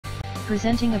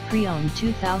Presenting a pre-owned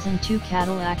 2002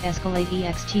 Cadillac Escalade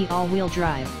EXT all-wheel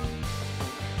drive.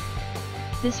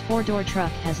 This four-door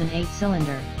truck has an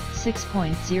 8-cylinder,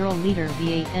 6.0-liter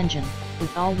V8 engine,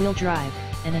 with all-wheel drive,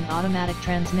 and an automatic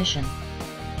transmission.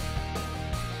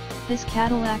 This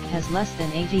Cadillac has less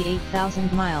than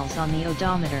 88,000 miles on the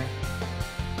odometer.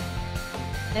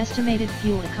 Estimated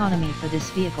fuel economy for this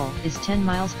vehicle is 10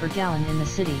 miles per gallon in the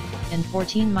city, and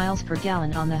 14 miles per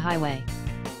gallon on the highway.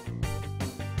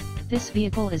 This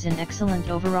vehicle is in excellent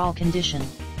overall condition.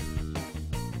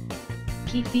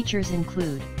 Key features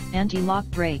include anti-lock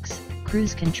brakes,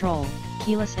 cruise control,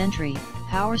 keyless entry,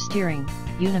 power steering,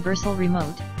 universal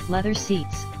remote, leather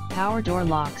seats, power door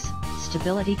locks,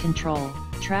 stability control,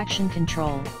 traction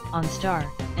control, OnStar,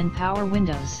 and power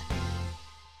windows.